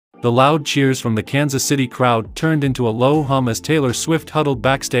The loud cheers from the Kansas City crowd turned into a low hum as Taylor Swift huddled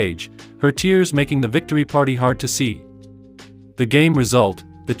backstage, her tears making the victory party hard to see. The game result,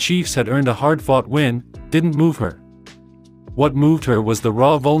 the Chiefs had earned a hard-fought win, didn't move her. What moved her was the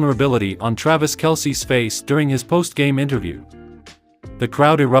raw vulnerability on Travis Kelce's face during his post-game interview. The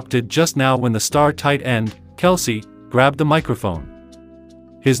crowd erupted just now when the star tight end, Kelce, grabbed the microphone.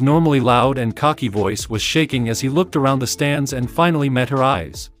 His normally loud and cocky voice was shaking as he looked around the stands and finally met her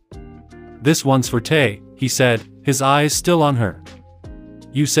eyes. "This one's for Tay," he said, his eyes still on her.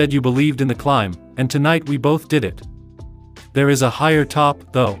 "You said you believed in the climb, and tonight we both did it. There is a higher top,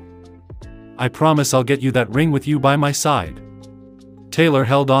 though. I promise I'll get you that ring with you by my side." Taylor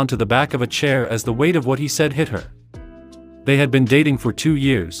held on to the back of a chair as the weight of what he said hit her. They had been dating for 2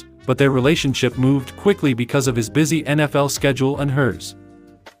 years, but their relationship moved quickly because of his busy NFL schedule and hers.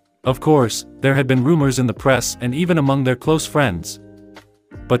 Of course, there had been rumors in the press and even among their close friends.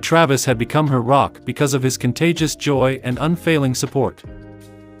 But Travis had become her rock because of his contagious joy and unfailing support.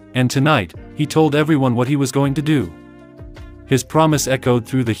 And tonight, he told everyone what he was going to do. His promise echoed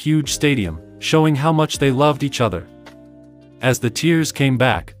through the huge stadium, showing how much they loved each other. As the tears came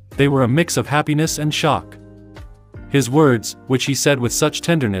back, they were a mix of happiness and shock. His words, which he said with such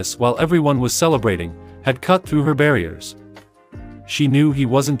tenderness while everyone was celebrating, had cut through her barriers. She knew he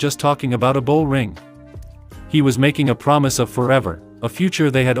wasn't just talking about a bowl ring. He was making a promise of forever, a future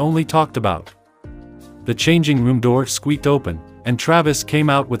they had only talked about. The changing room door squeaked open, and Travis came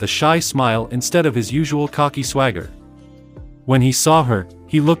out with a shy smile instead of his usual cocky swagger. When he saw her,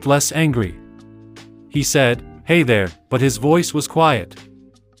 he looked less angry. He said, "Hey there," but his voice was quiet.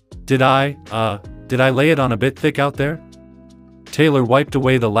 Did I lay it on a bit thick out there?" Taylor wiped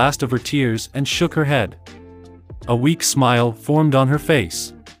away the last of her tears and shook her head. A weak smile formed on her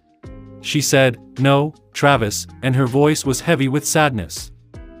face. She said, "No, Travis," and her voice was heavy with sadness.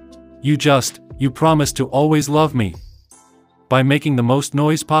 You promised to always love me. By making the most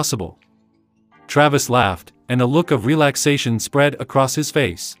noise possible." Travis laughed, and a look of relaxation spread across his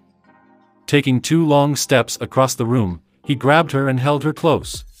face. Taking 2 long steps across the room, he grabbed her and held her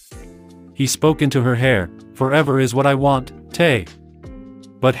close. He spoke into her hair, "Forever is what I want, Tay.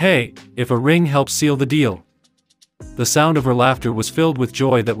 But hey, if a ring helps seal the deal." The sound of her laughter was filled with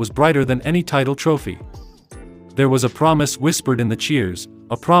joy that was brighter than any title trophy. There was a promise whispered in the cheers,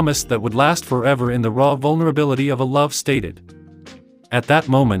 a promise that would last forever in the raw vulnerability of a love stated. At that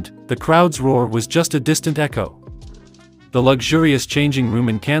moment, the crowd's roar was just a distant echo. The luxurious changing room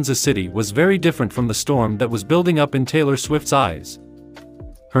in Kansas City was very different from the storm that was building up in Taylor Swift's eyes.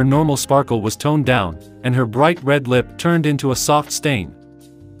 Her normal sparkle was toned down, and her bright red lip turned into a soft stain.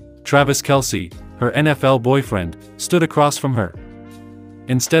 Travis Kelce, her NFL boyfriend, stood across from her.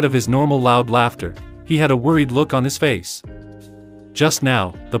 Instead of his normal loud laughter, he had a worried look on his face. Just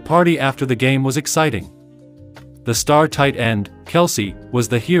now, the party after the game was exciting. The star tight end, Kelce, was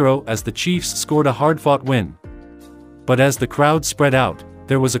the hero as the Chiefs scored a hard-fought win. But as the crowd spread out,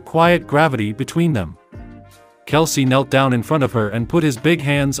 there was a quiet gravity between them. Kelce knelt down in front of her and put his big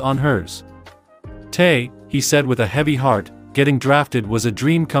hands on hers. "Tay," he said with a heavy heart, "getting drafted was a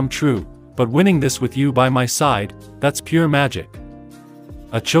dream come true, but winning this with you by my side, that's pure magic."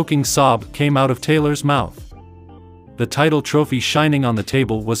 A choking sob came out of Taylor's mouth. The title trophy shining on the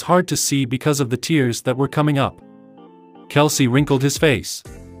table was hard to see because of the tears that were coming up. Kelce wrinkled his face.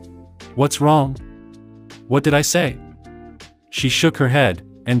 "What's wrong? What did I say?" She shook her head,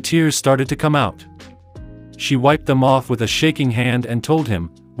 and tears started to come out. She wiped them off with a shaking hand and told him,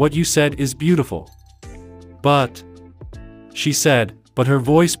 "What you said is beautiful. But," she said, but her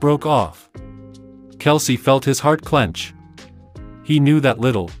voice broke off. Kelce felt his heart clench. He knew that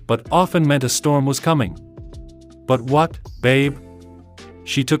little, but often meant a storm was coming. "But what, babe?"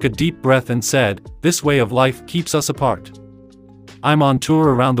 She took a deep breath and said, "This way of life keeps us apart. I'm on tour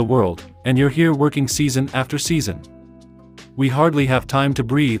around the world, and you're here working season after season. We hardly have time to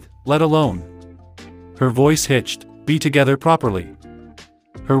breathe, let alone." Her voice hitched, "Be together properly."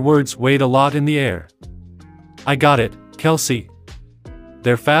 Her words weighed a lot in the air. "I got it, Kelce."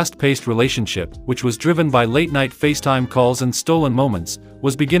 Their fast-paced relationship, which was driven by late-night FaceTime calls and stolen moments,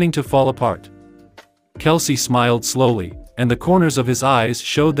 was beginning to fall apart. Kelce smiled slowly, and the corners of his eyes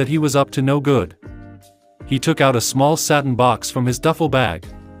showed that he was up to no good. He took out a small satin box from his duffel bag.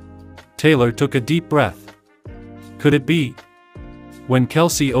 Taylor took a deep breath. Could it be? When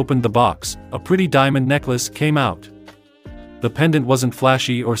Kelce opened the box, a pretty diamond necklace came out. The pendant wasn't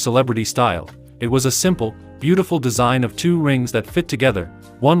flashy or celebrity style. It was a simple, beautiful design of 2 rings that fit together,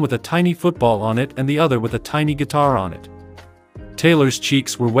 one with a tiny football on it and the other with a tiny guitar on it. Taylor's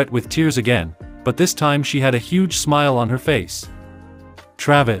cheeks were wet with tears again, but this time she had a huge smile on her face.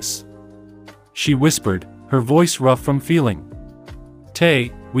 Travis. She whispered, her voice rough from feeling.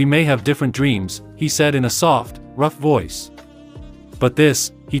 Tay, we may have different dreams, he said in a soft, rough voice. But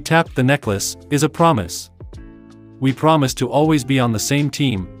this, he tapped the necklace, is a promise. We promise to always be on the same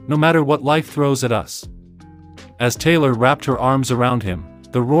team, no matter what life throws at us. As Taylor wrapped her arms around him,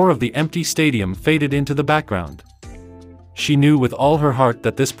 the roar of the empty stadium faded into the background. She knew with all her heart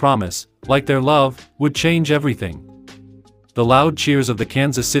that this promise, like their love, would change everything. The loud cheers of the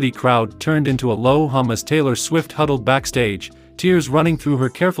Kansas City crowd turned into a low hum as Taylor Swift huddled backstage, tears running through her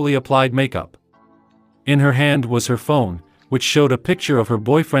carefully applied makeup. In her hand was her phone, which showed a picture of her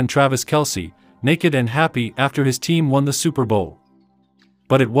boyfriend Travis Kelce, naked and happy after his team won the Super Bowl.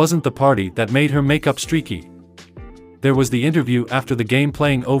 But it wasn't the party that made her makeup streaky. There was the interview after the game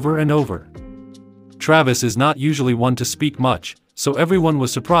playing over and over. Travis is not usually one to speak much, so everyone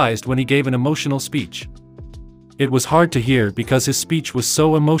was surprised when he gave an emotional speech. It was hard to hear because his speech was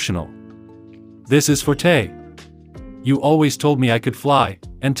so emotional. This is for Tay. You always told me I could fly,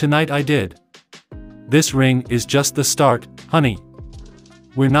 and tonight I did. This ring is just the start, honey.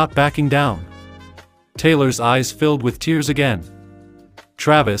 We're not backing down. Taylor's eyes filled with tears again.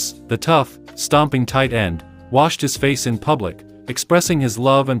 Travis, the tough, stomping tight end, washed his face in public, expressing his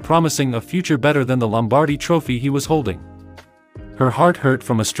love and promising a future better than the Lombardi trophy he was holding. Her heart hurt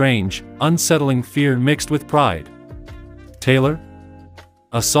from a strange, unsettling fear mixed with pride. Taylor?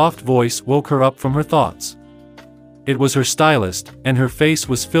 A soft voice woke her up from her thoughts. It was her stylist, and her face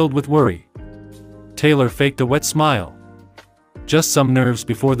was filled with worry. Taylor faked a wet smile. Just some nerves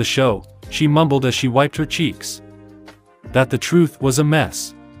before the show, she mumbled as she wiped her cheeks. That the truth was a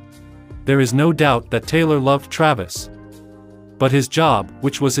mess. There is no doubt that Taylor loved Travis. But his job,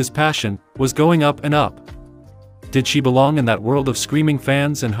 which was his passion, was going up and up. Did she belong in that world of screaming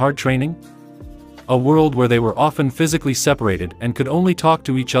fans and hard training? A world where they were often physically separated and could only talk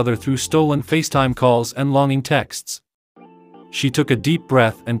to each other through stolen FaceTime calls and longing texts. She took a deep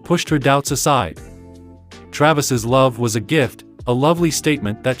breath and pushed her doubts aside. Travis's love was a gift, a lovely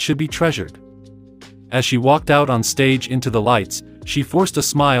statement that should be treasured. As she walked out on stage into the lights, she forced a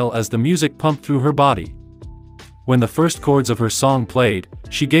smile as the music pumped through her body. When the first chords of her song played,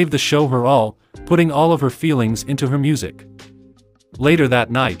 she gave the show her all, putting all of her feelings into her music. Later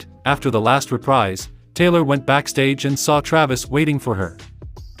that night, after the last reprise, Taylor went backstage and saw Travis waiting for her.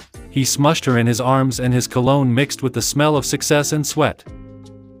 He smushed her in his arms and his cologne mixed with the smell of success and sweat.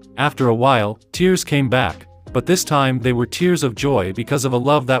 After a while, tears came back, but this time they were tears of joy because of a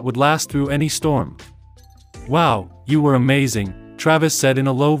love that would last through any storm. Wow, you were amazing, Travis said in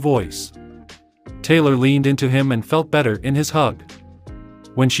a low voice. Taylor leaned into him and felt better in his hug.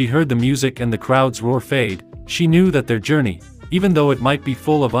 When she heard the music and the crowd's roar fade, she knew that their journey, even though it might be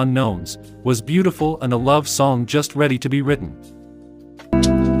full of unknowns, was beautiful and a love song just ready to be written.